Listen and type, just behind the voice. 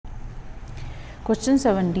Question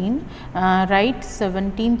 17, write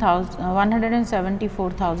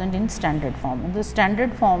 174,000 in standard form. In the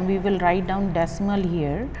standard form, we will write down decimal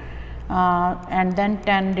here and then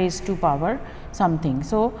 10 raised to power something.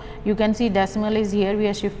 So, you can see decimal is here, we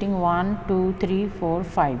are shifting 1, 2, 3, 4,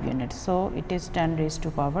 5 units. So, it is 10 raised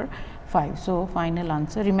to power 5. So, final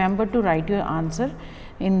answer. Remember to write your answer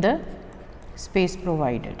in the space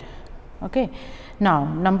provided. Okay. Now,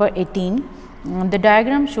 number 18. The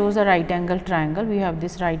diagram shows a right angle triangle. We have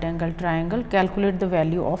this right angle triangle. Calculate the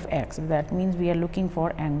value of x. That means we are looking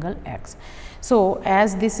for angle x. So,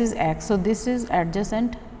 as this is x, so this is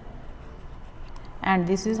adjacent and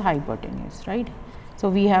this is hypotenuse, right. So,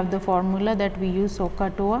 we have the formula that we use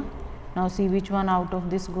SOHCAHTOA. Now, see which one out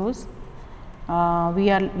of this goes. We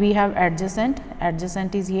have adjacent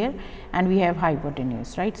is here, and we have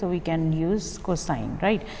hypotenuse, right. So, we can use cosine,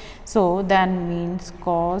 right. So, then means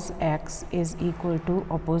cos x is equal to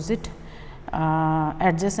opposite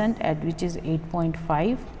adjacent at which is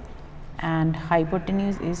 8.5 and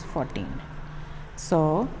hypotenuse is 14.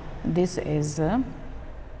 So, this is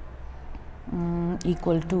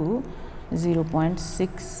equal to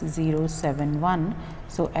 0.6071.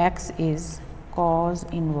 So, x is cos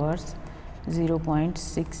inverse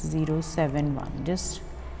 0.6071. Just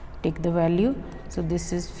take the value. So,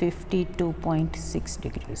 this is 52.6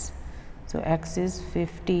 degrees. So, x is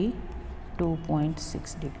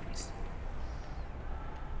 52.6 degrees.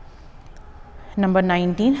 Number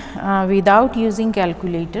 19, without using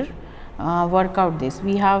calculator, work out this.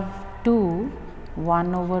 We have 2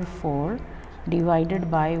 1/4 divided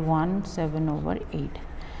by 1 7/8.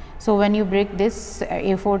 So, when you break this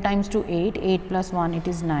 4 times to 8, 8 plus 1 it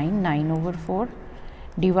is 9, 9/4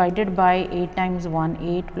 divided by 8 times 1,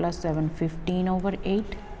 8 plus 7,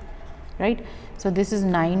 15/8, right. So, this is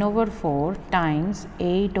 9/4 times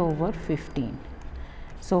 8/15.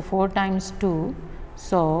 So, 4 times 2,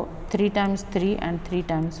 so 3 times 3 and 3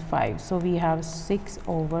 times 5. So, we have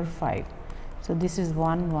 6/5. So, this is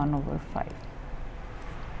 1/5.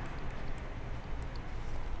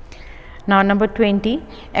 Now, number 20,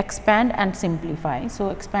 expand and simplify. So,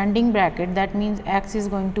 expanding bracket, that means x is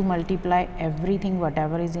going to multiply everything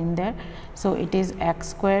whatever is in there. So, it is x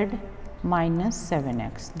squared minus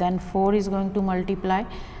 7x. Then 4 is going to multiply,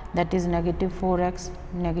 that is negative 4x,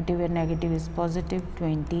 negative and negative is positive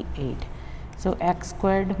 28. So, x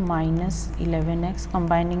squared minus 11x,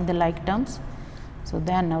 combining the like terms. So,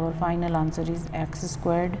 then our final answer is x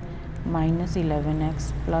squared minus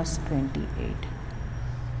 11x plus 28.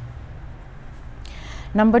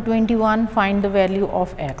 Number 21, find the value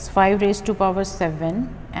of x. 5 raised to power 7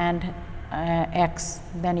 and x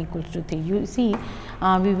then equals to 3. You see,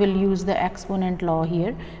 we will use the exponent law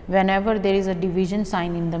here. Whenever there is a division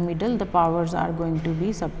sign in the middle, the powers are going to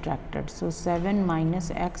be subtracted. So, 7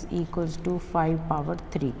 minus x equals to 5 power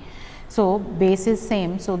 3. So, base is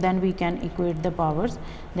same. So, then we can equate the powers,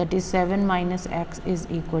 that is 7 minus x is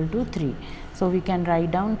equal to 3. So, we can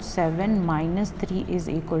write down 7 minus 3 is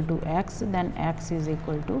equal to x, then x is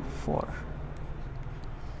equal to 4,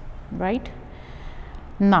 right.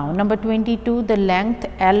 Now, number 22, the length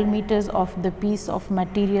L meters of the piece of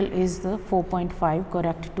material is 4.5,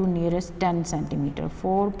 correct to nearest 10 centimeter,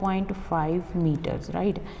 4.5 meters,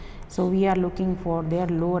 right. So, we are looking for their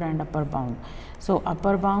lower and upper bound. So,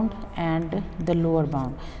 upper bound and the lower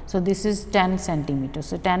bound. So, this is 10 centimeters.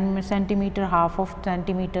 So, 10 centimeter, half of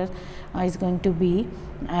centimeters is going to be,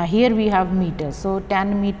 here we have meters. So,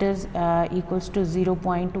 10 meters equals to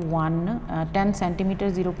 0.1, 10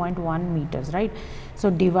 centimeters 0.1 meters, right. So,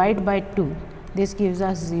 divide by 2, this gives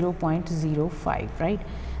us 0.05, right.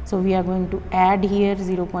 So, we are going to add here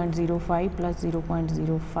 0.05 plus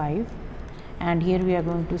 0.05. and here we are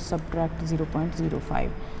going to subtract 0.05.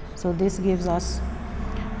 So, this gives us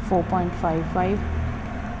 4.55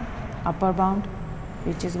 upper bound,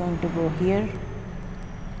 which is going to go here,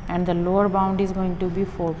 and the lower bound is going to be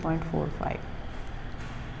 4.45.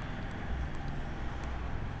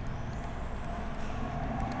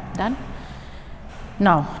 Done.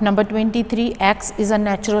 Now, number 23, x is a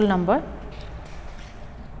natural number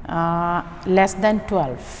less than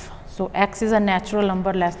 12. So, x is a natural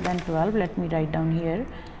number less than 12. Let me write down here.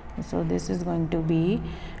 So, this is going to be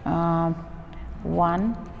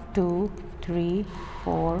 1, 2, 3,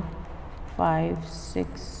 4, 5,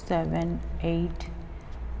 6, 7, 8,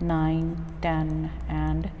 9, 10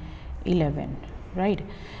 and 11, right.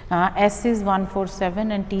 S is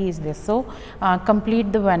 147 and T is this. So,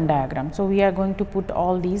 complete the Venn diagram. So, we are going to put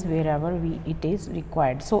all these wherever it is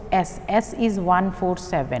required. So, S is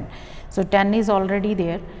 147. So, 10 is already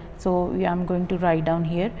there. So I am going to write down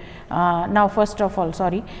here. Now first of all,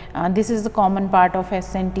 sorry, this is the common part of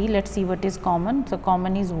S and T. Let's see what is common. So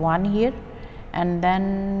common is 1 here, and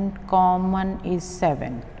then common is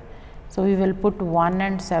 7. So we will put 1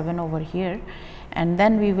 and 7 over here, and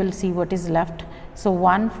then we will see what is left. So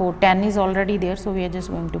 1, 4, 10 is already there, so we are just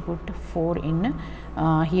going to put 4 in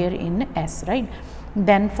here in S, right.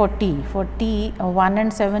 Then for T, 1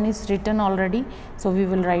 and 7 is written already, so we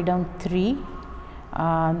will write down 3,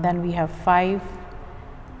 then we have 5,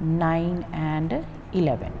 9 and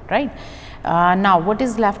 11, right. Now what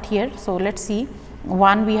is left here? So let's see.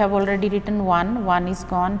 1 we have already written, 1 is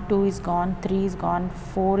gone, 2 is gone, 3 is gone,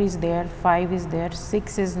 4 is there, 5 is there,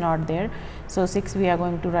 6 is not there. So 6 we are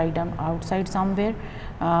going to write down outside somewhere.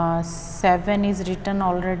 7 is written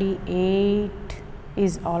already, 8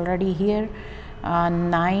 is already here,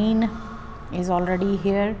 9 is already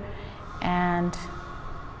here, and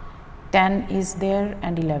 10 is there,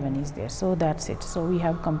 and 11 is there. So that's it. So we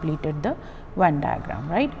have completed the Venn diagram,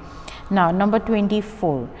 right. Now number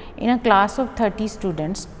 24, in a class of 30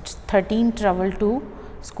 students, 13 travel to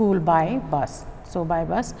school by bus. So by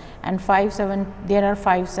bus, and there are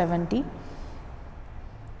 570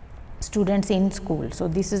 students in school. So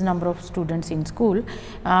this is number of students in school.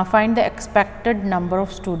 Find the expected number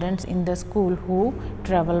of students in the school who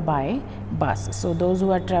travel by bus. So those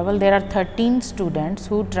who are travel, there are 13 students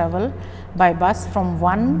who travel by bus from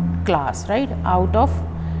one class, right, out of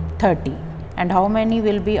 30. And how many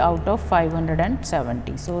will be out of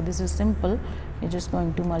 570? So this is simple. You're just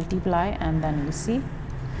going to multiply and then you see.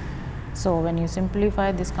 So when you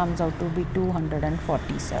simplify, this comes out to be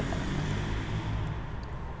 247.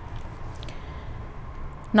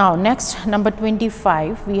 Now next, number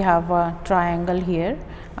 25, we have a triangle here.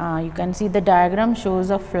 You can see the diagram shows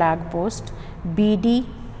a flag post BD.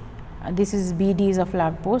 This is BD is a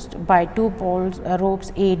flag post by two poles, ropes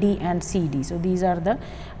AD and CD. So these are the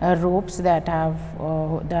ropes that have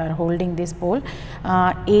that are holding this pole.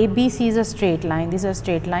 ABC is a straight line. This is a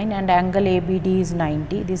straight line, and angle ABD is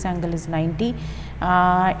 90. This angle is 90.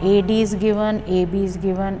 AD is given, AB is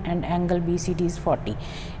given, and angle BCD is 48.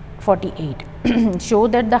 Show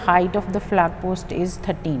that the height of the flag post is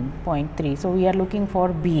 13.3. So we are looking for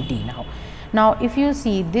BD now. Now if you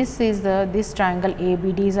see, this is this triangle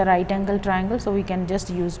ABD is a right angle triangle, so we can just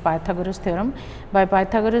use Pythagoras theorem. By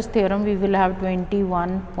Pythagoras theorem, we will have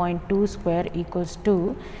 21.2 square equals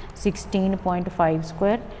to 16.5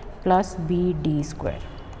 square plus BD square,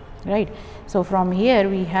 right. So from here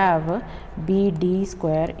we have BD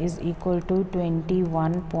square is equal to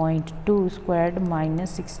 21.2 squared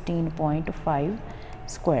minus 16.5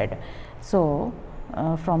 squared. So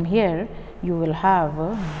from here you will have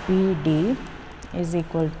BD is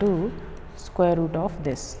equal to square root of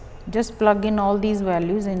this. Just plug in all these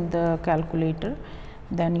values in the calculator,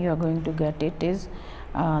 then you are going to get it is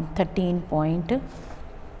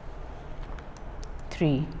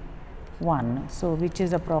 13.31. So which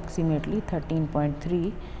is approximately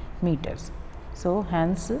 13.3 meters. So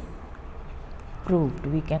hence proved,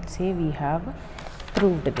 we can say we have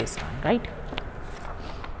proved this one, right.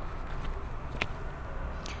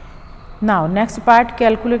 Now next part,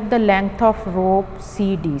 calculate the length of rope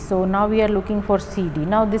CD. So now we are looking for CD.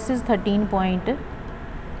 Now this is 13.3.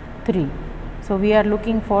 So we are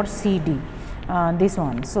looking for CD, this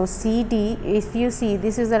one. So CD, if you see,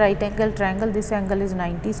 this is a right angle triangle, this angle is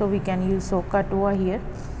 90. So we can use SOHCAHTOA here.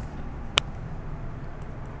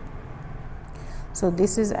 So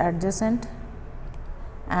this is adjacent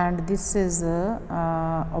and this is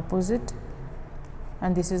opposite,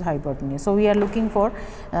 and this is hypotenuse. So we are looking for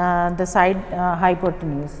the side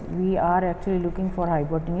hypotenuse. We are actually looking for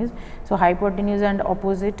hypotenuse. So hypotenuse and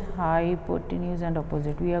opposite,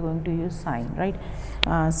 we are going to use sine, right.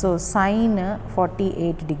 So sine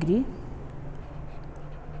 48 degree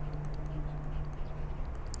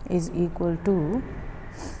is equal to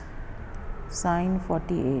sine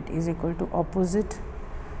 48 is equal to opposite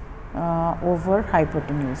over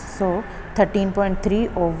hypotenuse. So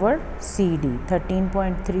 13.3 over CD,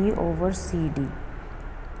 13.3 over CD.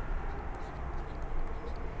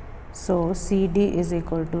 So CD is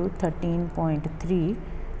equal to 13.3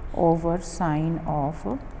 over sine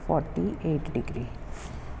of 48 degree.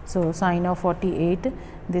 So sine of 48,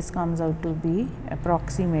 this comes out to be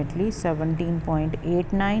approximately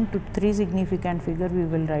 17.89. To 3 significant figure, we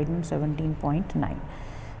will write in 17.9.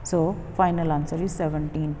 So final answer is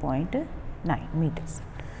 17.9 meters.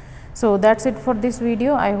 So that's it for this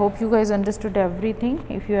video. I hope you guys understood everything.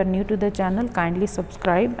 If you are new to the channel, kindly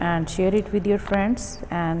subscribe and share it with your friends,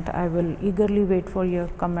 and I will eagerly wait for your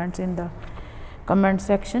comments in the comment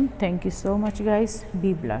section. Thank you so much guys.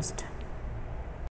 Be blessed.